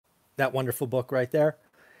that wonderful book right there.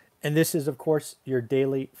 And this is, of course, your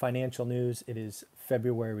daily financial news. It is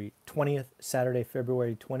February 20th, Saturday,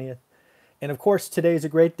 February 20th. And of course, today is a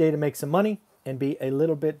great day to make some money and be a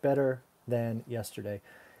little bit better than yesterday.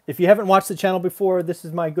 If you haven't watched the channel before, this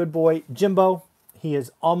is my good boy, Jimbo. He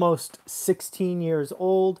is almost 16 years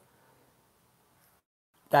old.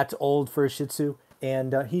 That's old for a Shih Tzu.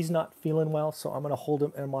 And he's not feeling well, so I'm going to hold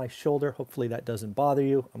him on my shoulder. Hopefully that doesn't bother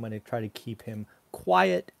you. I'm going to try to keep him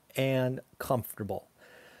quiet and comfortable.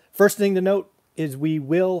 First thing to note is we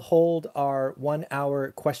will hold our 1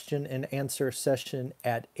 hour question and answer session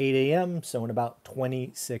at 8 a.m., so in about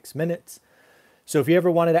 26 minutes. So if you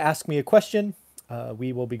ever wanted to ask me a question,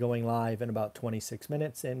 we will be going live in about 26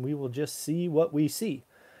 minutes, and we will just see what we see.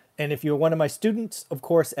 And if you're one of my students, of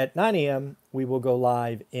course, at 9 a.m., we will go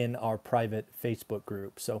live in our private Facebook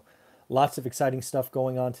group. So lots of exciting stuff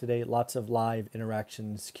going on today, lots of live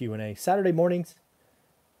interactions, Q&A. Saturday mornings,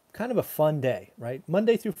 kind of a fun day, right?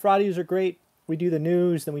 Monday through Fridays are great. We do the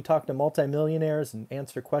news, then we talk to multimillionaires and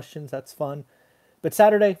answer questions. That's fun. But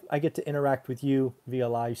Saturday, I get to interact with you via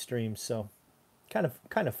live stream, so kind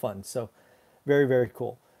of fun. So very, very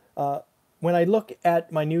cool. When I look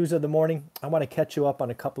at my news of the morning, I want to catch you up on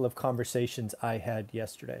a couple of conversations I had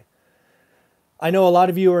yesterday. I know a lot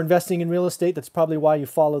of you are investing in real estate. That's probably why you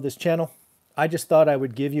follow this channel. I just thought I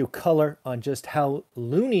would give you color on just how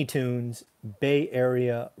Looney Tunes Bay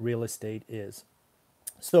Area real estate is.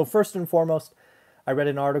 So first and foremost, I read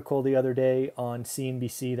an article the other day on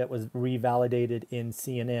CNBC that was revalidated in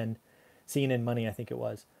CNN Money, I think it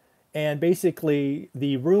was. And basically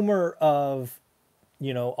the rumor of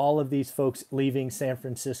all of these folks leaving San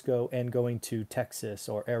Francisco and going to Texas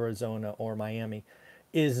or Arizona or Miami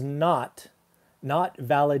is not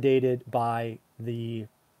validated by the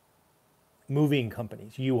moving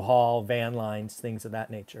companies, U-Haul, van lines, things of that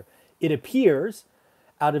nature. It appears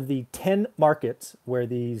out of the 10 markets where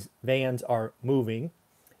these vans are moving,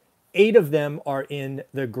 8 of them are in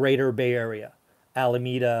the greater Bay Area,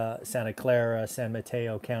 Alameda, Santa Clara, San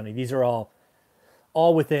Mateo County. These are all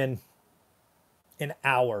within an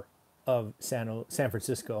hour of San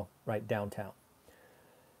Francisco, right downtown.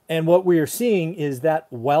 And what we are seeing is that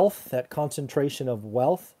wealth, that concentration of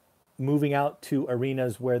wealth, moving out to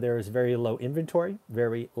arenas where there is very low inventory,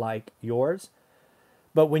 very like yours.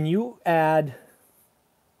 But when you add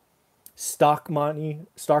stock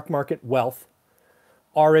market wealth,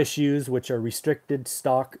 RSUs, which are restricted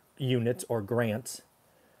stock units or grants,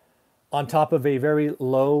 on top of a very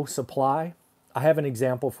low supply, I have an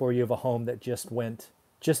example for you of a home that just went,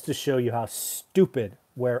 just to show you how stupid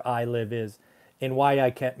where I live is and why I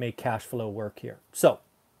can't make cash flow work here. So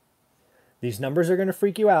these numbers are going to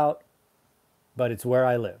freak you out, but it's where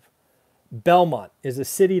I live. Belmont is a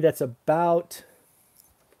city that's about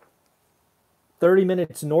 30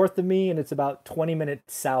 minutes north of me, and it's about 20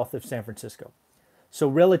 minutes south of San Francisco. So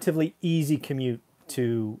relatively easy commute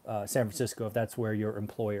to San Francisco if that's where your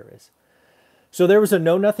employer is. So there was a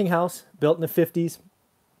know-nothing house built in the 50s,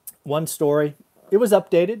 1 story. It was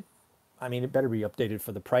updated. I mean, it better be updated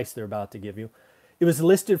for the price they're about to give you. It was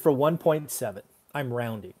listed for 1.7. I'm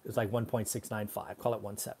rounding. It's like 1.695. Call it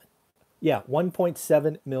 1.7. Yeah,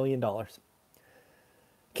 $1.7 million.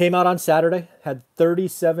 Came out on Saturday, had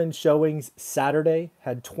 37 showings Saturday,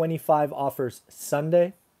 had 25 offers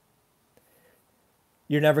Sunday.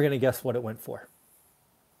 You're never going to guess what it went for.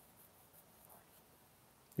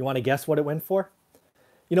 You want to guess what it went for?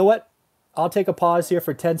 You know what? I'll take a pause here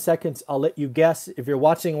for 10 seconds. I'll let you guess. If you're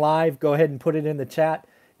watching live, go ahead and put it in the chat.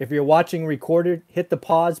 If you're watching recorded, hit the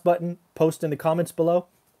pause button, post in the comments below.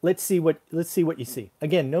 Let's see what you see.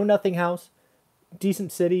 Again, no nothing house,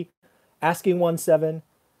 decent city, asking 1.7.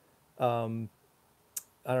 I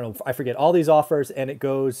don't know, I forget all these offers, and it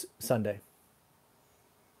goes Sunday.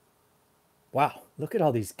 Wow, look at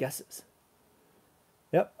all these guesses.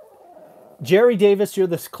 Yep. Jerry Davis, you're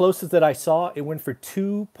the closest that I saw. It went for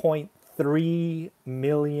 $2.3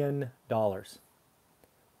 million.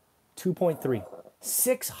 2.3.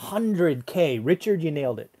 600K. Richard, you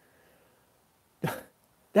nailed it.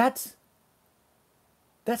 That's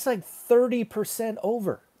like 30%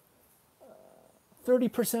 over.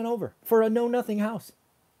 30% over for a know-nothing house.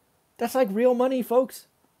 That's like real money, folks.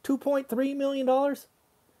 $2.3 million.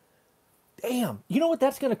 Damn. You know what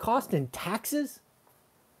that's going to cost in taxes?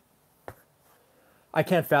 I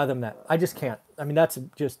can't fathom that. I just can't. I mean, that's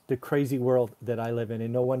just the crazy world that I live in,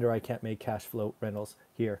 and no wonder I can't make cash flow rentals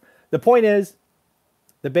here. The point is,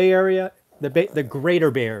 the Bay Area, the greater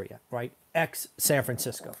Bay Area, right? Ex-San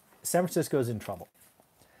Francisco. San Francisco is in trouble.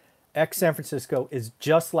 Ex-San Francisco is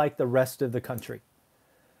just like the rest of the country.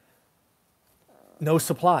 No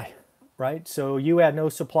supply, right? So you add no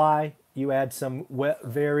supply, you add some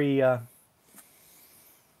very, I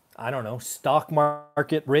don't know, stock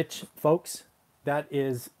market rich folks. That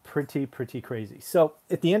is pretty crazy. So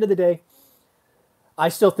at the end of the day, I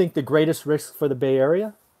still think the greatest risk for the Bay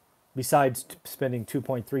Area, besides spending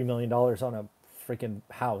 $2.3 million on a freaking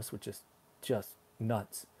house, which is just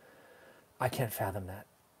nuts. I can't fathom that.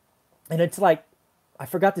 And it's like, I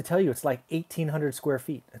forgot to tell you, it's like 1,800 square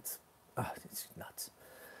feet. It's nuts.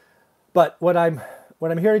 But what I'm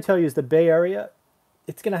here to tell you is the Bay Area,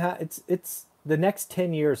 it's gonna have it's the next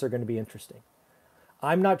 10 years are going to be interesting.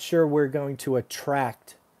 I'm not sure we're going to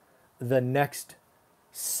attract the next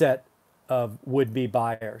set of would-be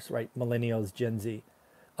buyers, right? Millennials, Gen Z.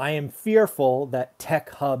 I am fearful that tech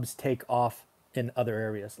hubs take off in other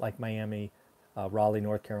areas like Miami, Raleigh,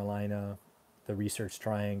 North Carolina, the Research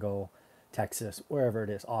Triangle, Texas, wherever it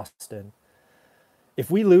is, Austin.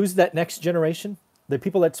 If we lose that next generation, the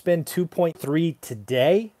people that spend 2.3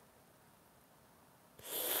 today,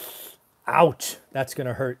 ouch, that's going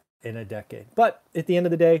to hurt in a decade. But at the end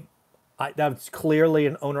of the day, that's clearly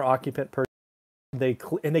an owner-occupant person. They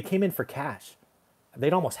came in for cash.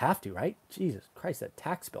 They'd almost have to, right? Jesus Christ, that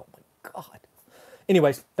tax bill, my God.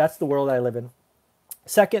 Anyways, that's the world I live in.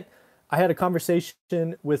 Second, I had a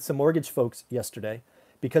conversation with some mortgage folks yesterday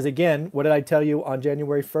because, again, what did I tell you on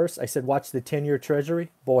January 1st? I said, watch the 10-year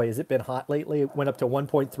Treasury. Boy, has it been hot lately. It went up to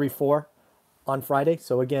 1.34 on Friday.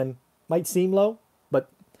 So, again, might seem low, but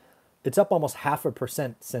it's up almost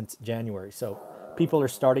 0.5% since January. So people are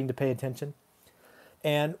starting to pay attention.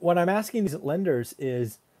 And what I'm asking these lenders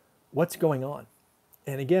is, what's going on?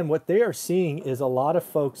 And again, what they are seeing is a lot of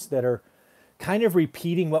folks that are kind of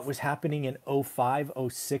repeating what was happening in 05,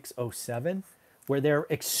 06, 07, where they're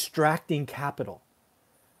extracting capital,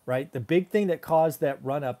 right? The big thing that caused that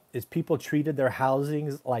run up is people treated their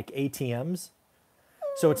housings like ATMs.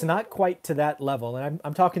 So it's not quite to that level. And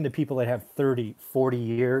I'm talking to people that have 30, 40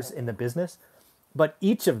 years in the business. But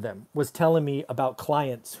each of them was telling me about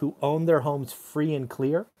clients who own their homes free and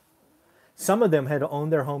clear. Some of them had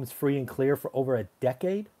owned their homes free and clear for over a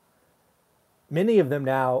decade. Many of them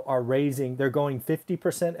now are they're going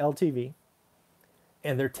 50% LTV,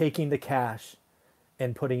 and they're taking the cash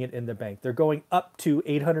and putting it in the bank. They're going up to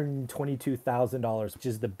 $822,000, which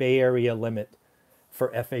is the Bay Area limit for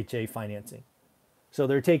FHA financing. So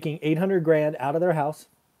they're taking 800 grand out of their house.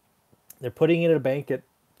 They're putting it in a bank at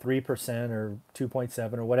 3% or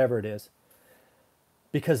 2.7 or whatever it is,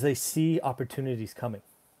 because they see opportunities coming.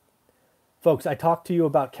 Folks, I talked to you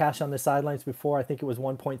about cash on the sidelines before. I think it was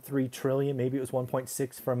 1.3 trillion, maybe it was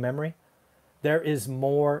 1.6 from memory. There is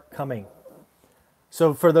more coming.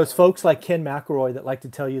 So for those folks like Ken McElroy that like to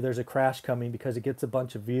tell you there's a crash coming because it gets a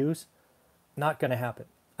bunch of views, not going to happen.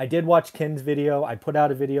 I did watch Ken's video. I put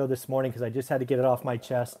out a video this morning because I just had to get it off my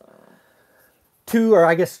chest.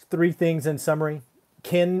 3 things in summary.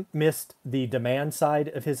 Ken missed the demand side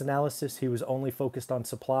of his analysis. He was only focused on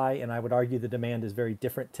supply, and I would argue the demand is very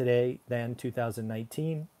different today than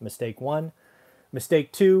 2019. Mistake 1.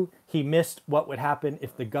 Mistake 2, he missed what would happen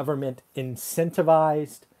if the government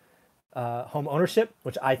incentivized home ownership,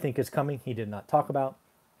 which I think is coming. He did not talk about.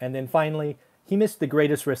 And then finally, he missed the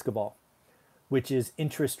greatest risk of all, which is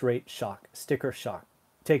interest rate shock, sticker shock.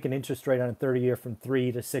 Take an interest rate on a 30-year from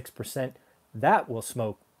 3 to 6%. That will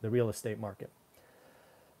smoke the real estate market.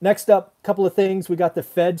 Next up, a couple of things. We got the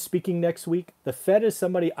Fed speaking next week. The Fed is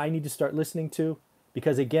somebody I need to start listening to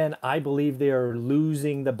because, again, I believe they are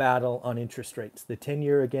losing the battle on interest rates. The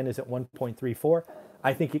 10-year, again, is at 1.34.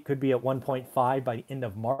 I think it could be at 1.5 by the end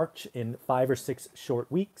of March in 5 or 6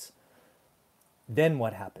 short weeks. Then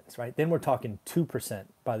what happens, right? Then we're talking 2%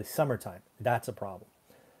 by the summertime. That's a problem.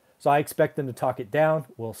 So I expect them to talk it down.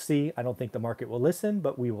 We'll see. I don't think the market will listen,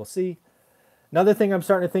 but we will see. Another thing I'm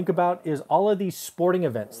starting to think about is all of these sporting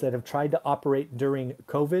events that have tried to operate during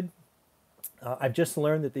COVID. I've just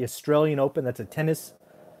learned that the Australian Open, that's a tennis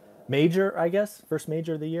major, I guess, first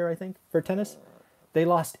major of the year, I think, for tennis, they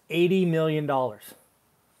lost $80 million,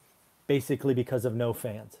 basically because of no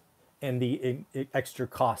fans and the extra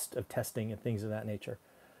cost of testing and things of that nature.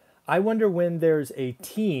 I wonder when there's a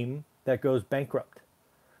team that goes bankrupt,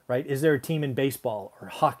 right? Is there a team in baseball or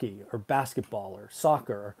hockey or basketball or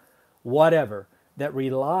soccer or whatever that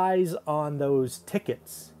relies on those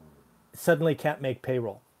tickets, suddenly can't make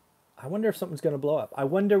payroll? I wonder if something's going to blow up. I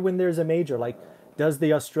wonder when there's a major, like, does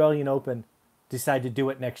the Australian Open decide to do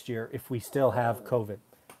it next year if we still have COVID?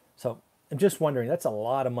 So I'm just wondering. That's a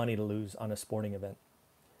lot of money to lose on a sporting event.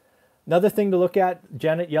 Another thing to look at,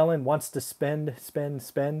 Janet Yellen wants to spend.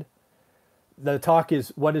 The talk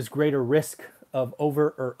is, what is greater risk of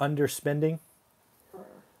over or under spending?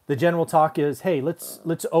 The general talk is, hey, let's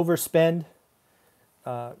overspend.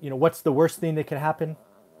 What's the worst thing that can happen?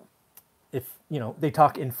 If, they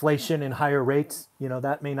talk inflation and higher rates,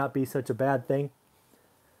 that may not be such a bad thing.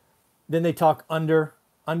 Then they talk under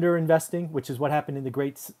investing, which is what happened in the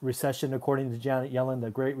Great Recession. According to Janet Yellen,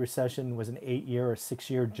 the Great Recession was an 8-year or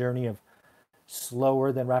 6-year journey of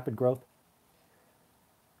slower than rapid growth.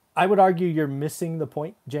 I would argue you're missing the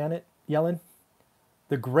point, Janet Yellen.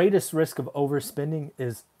 The greatest risk of overspending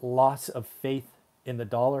is loss of faith in the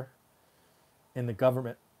dollar, in the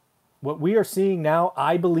government. What we are seeing now,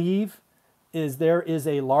 I believe, is there is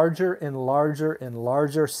a larger and larger and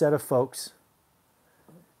larger set of folks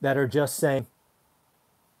that are just saying,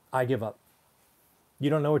 I give up. You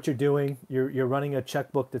don't know what you're doing. You're running a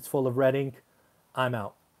checkbook that's full of red ink. I'm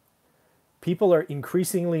out. People are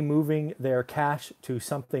increasingly moving their cash to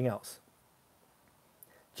something else.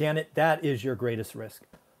 Janet, that is your greatest risk.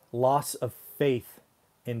 Loss of faith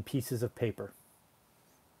in pieces of paper.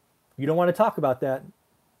 You don't want to talk about that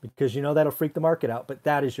because that'll freak the market out, but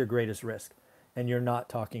that is your greatest risk, and you're not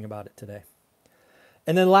talking about it today.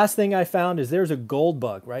 And then the last thing I found is there's a gold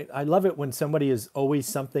bug, right? I love it when somebody is always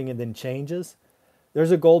something and then changes.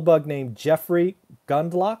 There's a gold bug named Jeffrey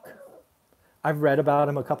Gundlach. I've read about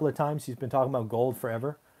him a couple of times. He's been talking about gold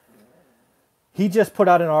forever. He just put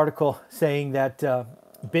out an article saying that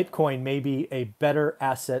Bitcoin may be a better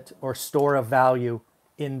asset or store of value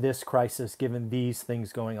in this crisis, given these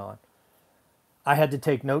things going on. I had to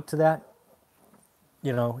take note to that.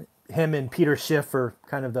 Him and Peter Schiff are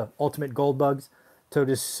kind of the ultimate gold bugs. So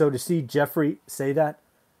to see Jeffrey say that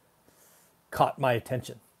caught my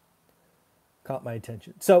attention.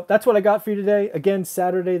 So that's what I got for you today. Again,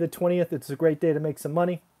 Saturday the 20th. It's a great day to make some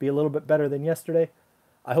money. Be a little bit better than yesterday.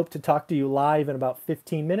 I hope to talk to you live in about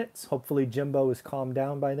 15 minutes. Hopefully Jimbo is calmed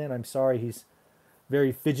down by then. I'm sorry he's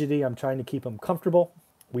very fidgety. I'm trying to keep him comfortable.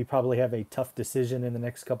 We probably have a tough decision in the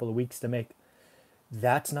next couple of weeks to make.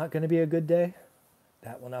 That's not going to be a good day.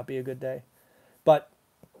 That will not be a good day. But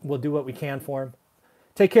we'll do what we can for him.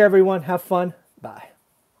 Take care, everyone. Have fun. Bye.